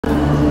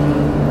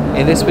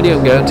In this video,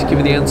 I'm going to give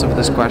you the answer for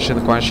this question.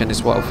 The question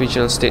is, what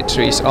official state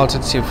tree is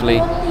alternatively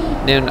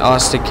known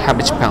as the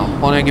cabbage palm?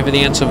 When I give you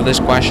the answer for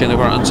this question, the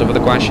correct answer for the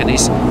question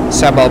is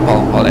sabal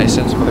palm. All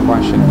essence for the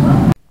question.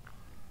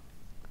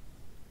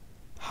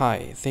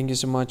 Hi, thank you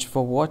so much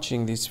for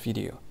watching this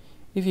video.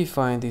 If you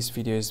find this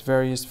video is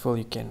very useful,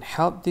 you can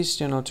help this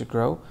channel to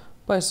grow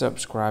by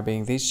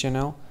subscribing this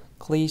channel.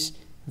 Please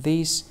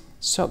this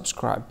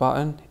subscribe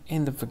button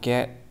and don't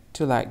forget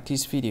to like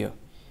this video.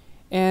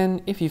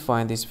 And if you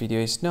find this video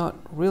is not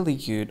really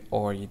good,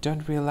 or you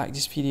don't really like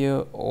this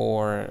video,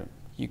 or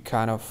you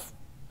kind of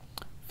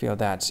feel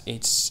that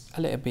it's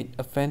a little bit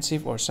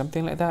offensive or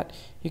something like that,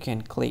 you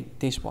can click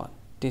this one,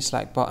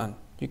 dislike button.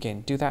 You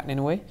can do that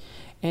anyway.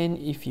 And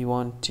if you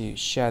want to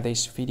share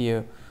this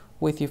video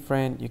with your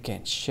friend, you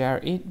can share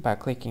it by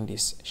clicking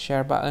this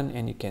share button,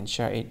 and you can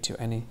share it to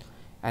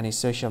any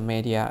social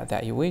media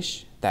that you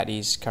wish that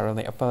is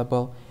currently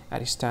available at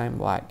this time,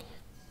 like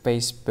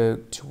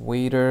Facebook,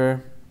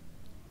 Twitter,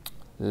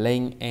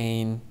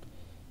 LinkedIn,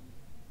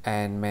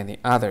 and many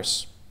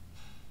others,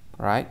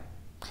 right?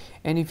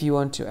 And if you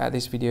want to add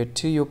this video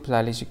to your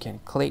playlist, you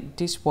can click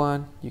this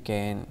one. You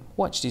can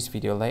watch this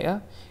video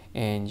later,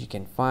 and you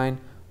can find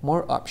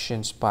more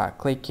options by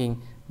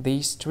clicking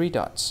these three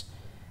dots.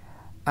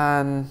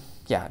 And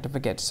yeah, don't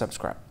forget to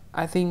subscribe.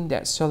 I think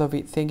that's all of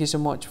it. Thank you so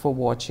much for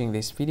watching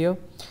this video,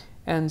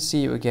 and see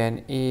you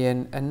again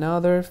in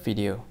another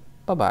video.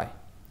 Bye bye.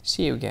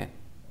 See you again.